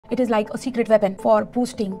it is like a secret weapon for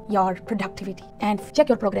boosting your productivity. And check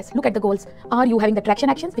your progress. Look at the goals. Are you having the traction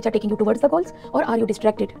actions which are taking you towards the goals, or are you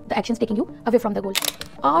distracted, the actions taking you away from the goal?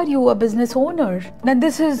 Are you a business owner? Then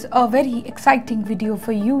this is a very exciting video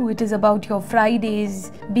for you. It is about your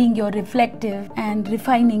Fridays being your reflective and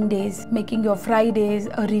refining days, making your Fridays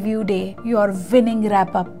a review day, your winning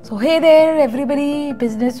wrap up. So hey there everybody,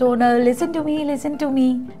 business owner, listen to me, listen to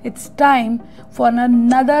me. It's time for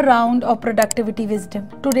another round of productivity wisdom.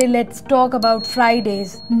 Today let's talk about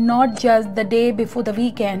Fridays, not just the day before the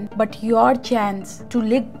weekend, but your chance to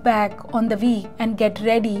look back on the week and get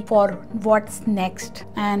ready for what's next.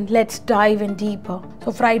 And let's dive in deeper.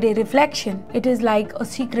 So Friday reflection, it is like a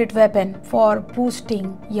secret weapon for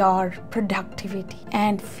boosting your productivity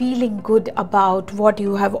and feeling good about what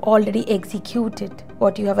you have already executed,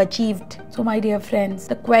 what you have achieved. So my dear friends,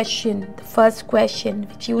 the first question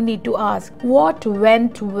which you need to ask, what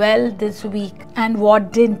went well this week and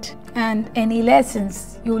what didn't, and any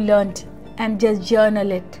lessons you learned, and just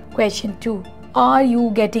journal it. Question 2, are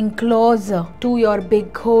you getting closer to your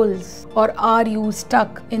big goals, or are you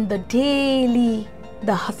stuck in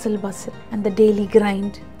the hustle bustle and the daily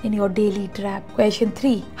grind, in your daily trap? Question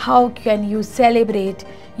 3, how can you celebrate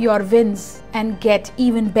your wins and get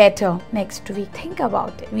even better next week? Think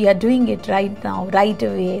about it. We are doing it right now, right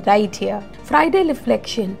away, right here. Friday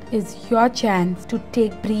reflection is your chance to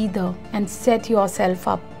take breather and set yourself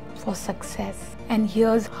up for success. And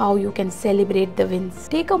here's how you can celebrate the wins.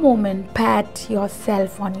 Take a moment, pat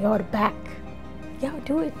yourself on your back. Yeah,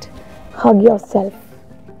 do it. Hug yourself.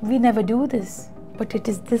 We never do this, but it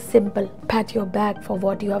is this simple. Pat your back for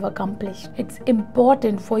what you have accomplished. It's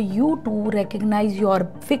important for you to recognize your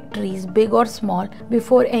victories, big or small,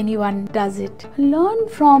 before anyone does it. Learn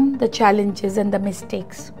from the challenges and the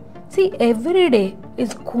mistakes. See, every day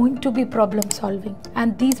is going to be problem solving,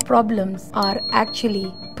 and these problems are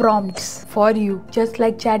actually prompts for you. Just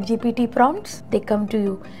like ChatGPT prompts, they come to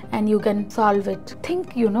you and you can solve it.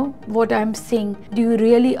 Think, what I'm saying. Do you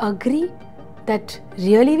really agree that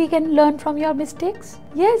really we can learn from your mistakes?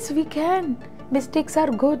 Yes, we can. Mistakes are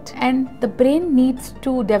good, and the brain needs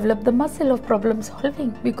to develop the muscle of problem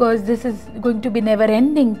solving, because this is going to be never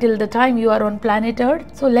ending till the time you are on planet Earth.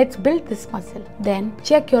 So let's build this muscle. Then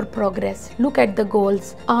check your progress. Look at the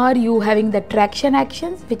goals. Are you having the traction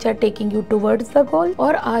actions which are taking you towards the goal,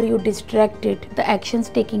 or are you distracted, the actions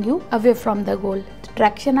taking you away from the goal?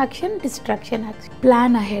 Traction action, distraction action.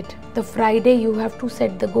 Plan ahead. The Friday you have to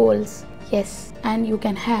set the goals. Yes, and you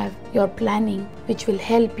can have your planning which will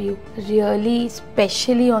help you really,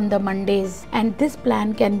 especially on the Mondays. And this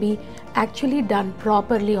plan can be actually done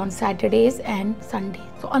properly on Saturdays and Sundays.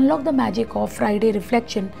 So unlock the magic of Friday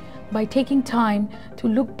reflection by taking time to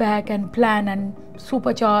look back and plan and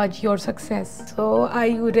supercharge your success. So are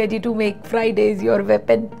you ready to make Fridays your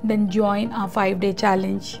weapon? Then join our 5-day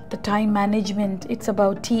challenge. The time management, it's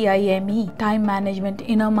about TIME, time management,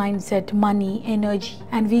 inner mindset, money, energy.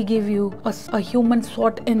 And we give you a human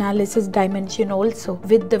SWOT analysis dimension also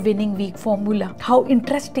with the winning week formula. How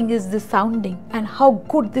interesting is this sounding, and how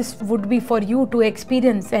good this would be for you to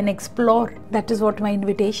experience and explore? That is what my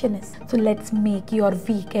invitation is. So let's make your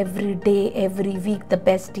week, every day, every week, the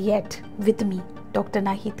best yet with me, Dr.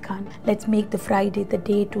 Naheed Khan. Let's make the Friday the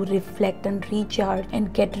day to reflect and recharge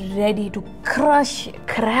and get ready to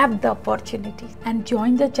grab the opportunities. And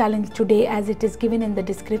join the challenge today as it is given in the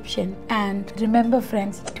description. And remember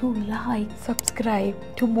friends, to like, subscribe,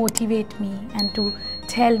 to motivate me and to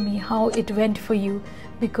tell me how it went for you,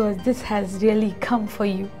 because this has really come for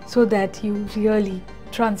you, so that you really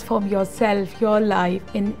transform yourself, your life,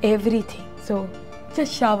 in everything. So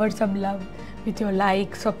just shower some love with your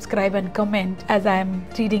like, subscribe and comment as I am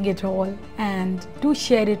reading it all, and do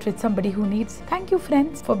share it with somebody who needs. Thank you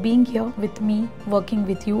friends for being here with me, working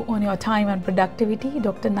with you on your time and productivity.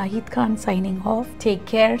 Dr. Naheed Khan signing off. Take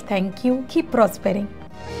care. Thank you. Keep prospering.